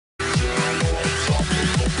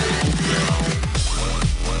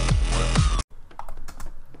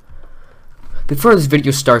Before this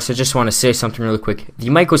video starts, I just want to say something really quick. The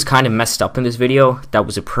mic was kind of messed up in this video. That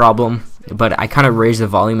was a problem. But I kind of raised the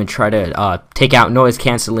volume and try to take out noise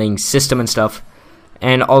canceling system and stuff.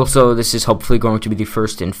 And also, this is hopefully going to be the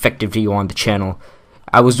first infected video on the channel.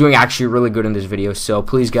 I was doing actually really good in this video. So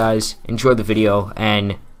please, guys, enjoy the video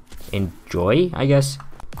and enjoy, I guess.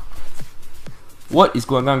 What is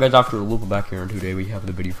going on, guys? DrLoopHole back here, and today we have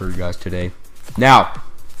the video for you guys today. Now,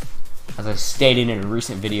 as I stated in a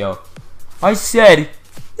recent video, I said,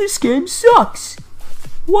 this game sucks.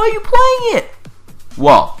 Why are you playing it?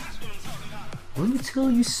 Well, let me tell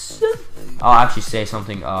you something. I'll actually say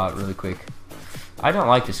something really quick. I don't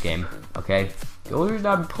like this game, okay? The only reason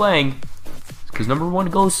I'm playing is because number 1,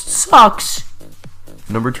 Ghost sucks.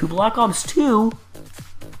 Number 2, Black Ops 2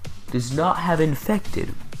 does not have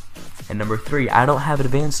infected. And number 3, I don't have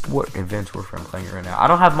Advanced Warfare. I'm playing it right now. I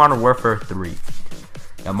don't have Modern Warfare 3.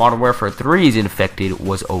 Now, Modern Warfare 3's infected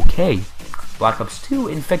was okay. Black Ops 2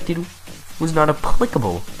 infected was not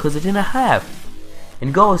applicable because it didn't have.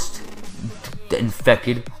 And Ghost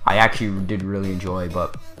infected, I actually did really enjoy,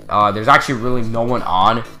 but there's actually really no one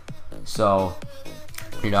on, so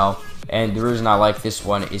you know. And the reason I like this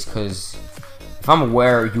one is because if I'm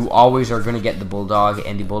aware, you always are gonna get the Bulldog,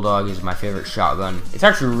 and the Bulldog is my favorite shotgun. It's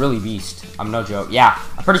actually really beast. I'm no joke. Yeah,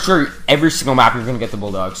 I'm pretty sure every single map you're gonna get the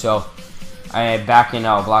Bulldog. So back in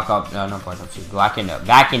back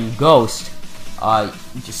in Ghost.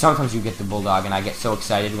 Just sometimes you get the Bulldog, and I get so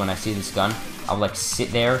excited when I see this gun. I'll like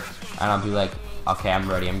sit there, and I'll be like, okay, I'm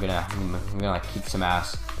ready. I'm gonna like kick some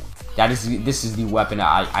ass. This is the weapon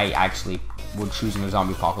I actually would choose in a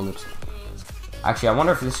zombie apocalypse. Actually, I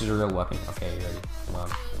wonder if this is a real weapon. Okay, you ready? Hold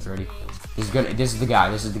on. You ready? This is good. This is the guy.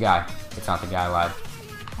 This is the guy. It's not the guy. I lied.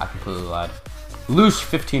 I completely lied. Loose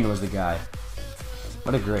 15 was the guy.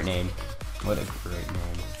 What a great name. What a great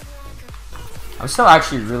name. I'm still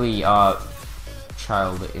actually really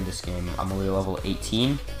child in this game. I'm only level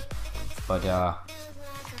 18, but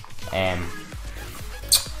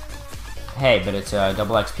hey, but it's a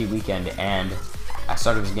double XP weekend, and I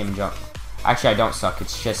started this game and jump. Actually, I don't suck.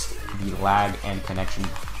 It's just the lag and connection.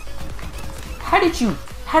 How does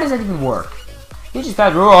that even work? You just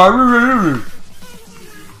had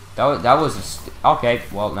that was okay.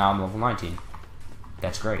 Well, now I'm level 19.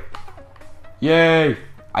 That's great. Yay!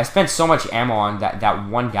 I spent so much ammo on that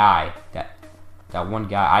one guy. That one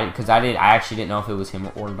guy, because I actually didn't know if it was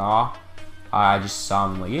him or not. I just saw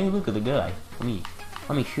him like, hey, look at the guy.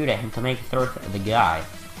 Let me shoot at him to make it throw the guy.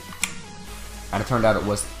 And it turned out it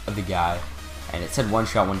was the guy, and it said 1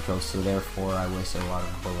 shot, 1 kill. So therefore, I wasted a lot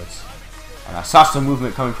of bullets. And I saw some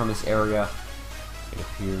movement coming from this area. It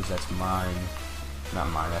appears that's mine, not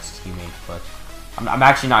mine. That's teammates. But I'm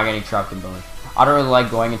actually not getting trapped in buildings. I don't really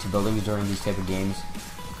like going into buildings during these type of games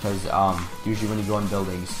because usually when you go in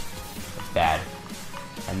buildings, it's bad.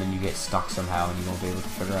 And then you get stuck somehow, and you won't be able to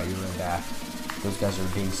figure out your way back. Those guys are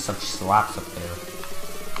being such slaps up there.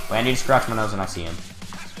 Wait, I need to scratch my nose when I see him.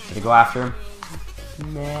 Should I go after him?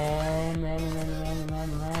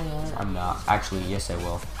 I'm not. Actually, yes, I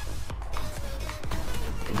will.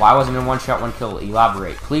 Why wasn't it 1 shot, 1 kill?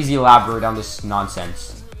 Elaborate. Please elaborate on this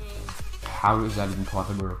nonsense. How is that even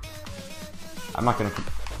possible? I'm not gonna.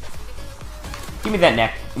 Give me that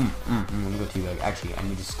neck. Let me go teabag. Actually, I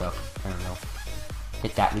need his stuff. I don't know.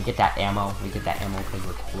 Hit that. We get that ammo. We get that ammo because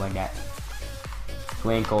we're cool like that.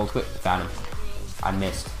 Twinkle. Found him. I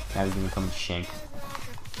missed. Now he's gonna come and shank.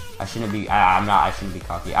 I shouldn't be. I'm not. I shouldn't be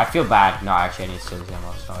cocky. I feel bad. No, actually, I need to steal his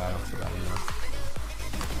ammo. So I don't feel bad anymore.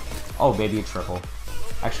 Oh, baby, a triple.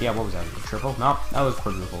 Actually, yeah. What was that? A triple? No, that was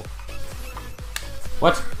quadruple.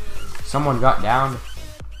 What? Someone got down.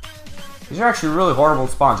 These are actually really horrible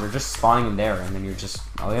spawns. They're just spawning in there, and then you're just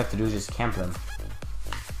all you have to do is just camp them.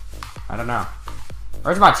 I don't know.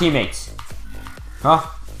 Where's my teammates? Huh?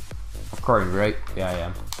 Recording, right? Yeah, I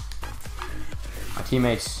am. My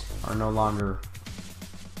teammates are no longer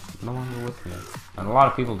with me, and a lot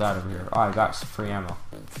of people died over here. Oh, I got some free ammo.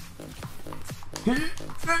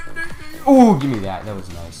 Ooh, give me that. That was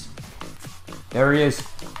nice. There he is.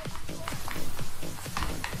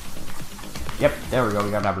 Yep, there we go. We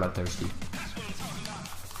got that bloodthirsty.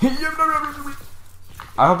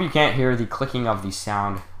 I hope you can't hear the clicking of the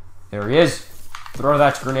sound. There he is. Throw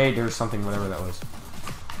that grenade or something, whatever that was.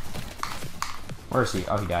 Where is he?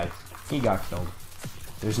 Oh, he died. He got killed.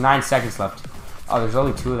 There's 9 seconds left. Oh, there's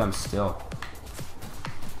only 2 of them still.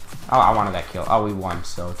 Oh, I wanted that kill. Oh, we won,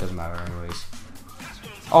 so it doesn't matter anyways.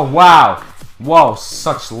 Oh, wow. Whoa,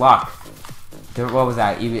 such luck. What was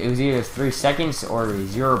that? It was either 3 seconds or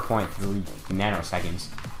 0.3 nanoseconds.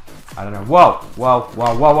 I don't know. Whoa, whoa,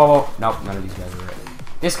 whoa, whoa, whoa, whoa. Nope, none of these guys are it.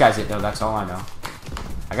 This guy's it, though. That's all I know.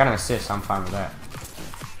 I got an assist, I'm fine with that.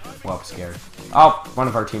 Well, I'm scared. Oh, one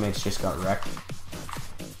of our teammates just got wrecked.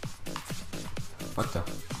 What the?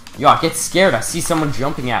 Yo, I get scared. I see someone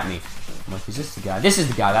jumping at me. I'm like, is this the guy? This is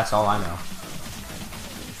the guy, that's all I know.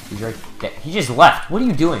 He's right there. He just left. What are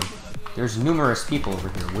you doing? There's numerous people over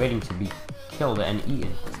here waiting to be killed and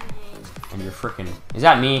eaten. And you're freaking... Is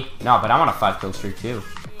that me? No, but I'm on a 5-kill streak too.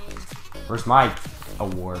 Where's my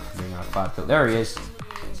award for being on a 5-kill? There he is.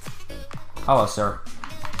 Hello, sir.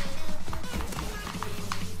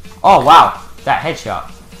 Oh, wow. That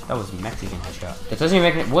headshot. That was a Mexican headshot. It doesn't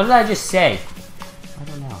even make it... What did I just say? I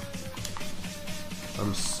don't know.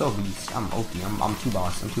 I'm so beast. I'm OP. I'm too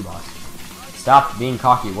boss. I'm too boss. Stop being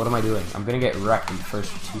cocky. What am I doing? I'm gonna get wrecked in the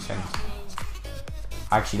first 2 seconds.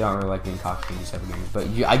 I actually don't really like being cocky in these type of games, but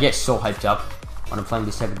I get so hyped up when I'm playing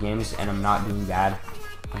these type of games and I'm not doing bad.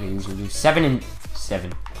 I usually do 7 and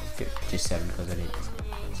 7. Just 7 because I didn't.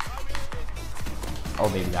 Oh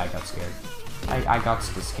baby, I got scared. I got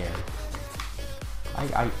scared.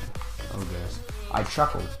 Oh goodness. I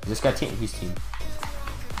chuckled. This guy team. He's team.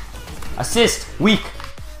 Assist! Weak!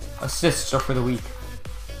 Assists are for the weak.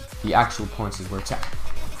 The actual points is where it's at.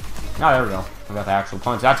 Oh, there we go. I got the actual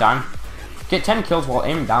points that time. Get 10 kills while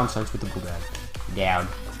aiming down sights with the bull dad. Down.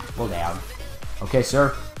 Bull down. Okay,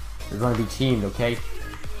 sir. You're going to be teamed, okay?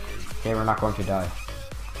 Okay, we're not going to die.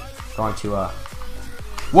 Going to,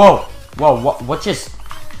 Whoa! Whoa, what just...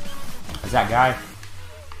 Is that guy?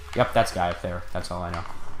 Yep, that's guy up there. That's all I know.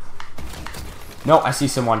 No, I see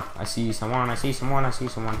someone. I see someone. I see someone. I see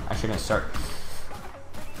someone. I shouldn't start.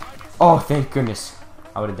 Oh, thank goodness.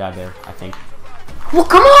 I would have died there, I think. Well,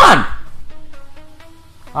 come on!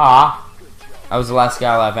 Ah. I was the last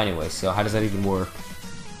guy alive anyway, so how does that even work?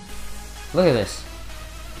 Look at this.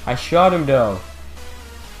 I shot him, though.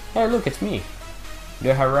 Hey, look, it's me.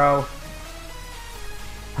 The hero.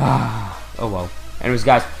 Oh, well. Anyways,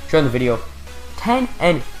 guys, showing the video. 10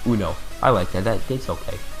 and Uno. I like that. That's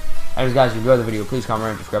okay. Anyways, guys, if you enjoyed the video, please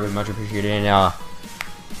comment, subscribe, much appreciated. And,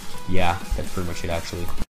 yeah, that's pretty much it, actually.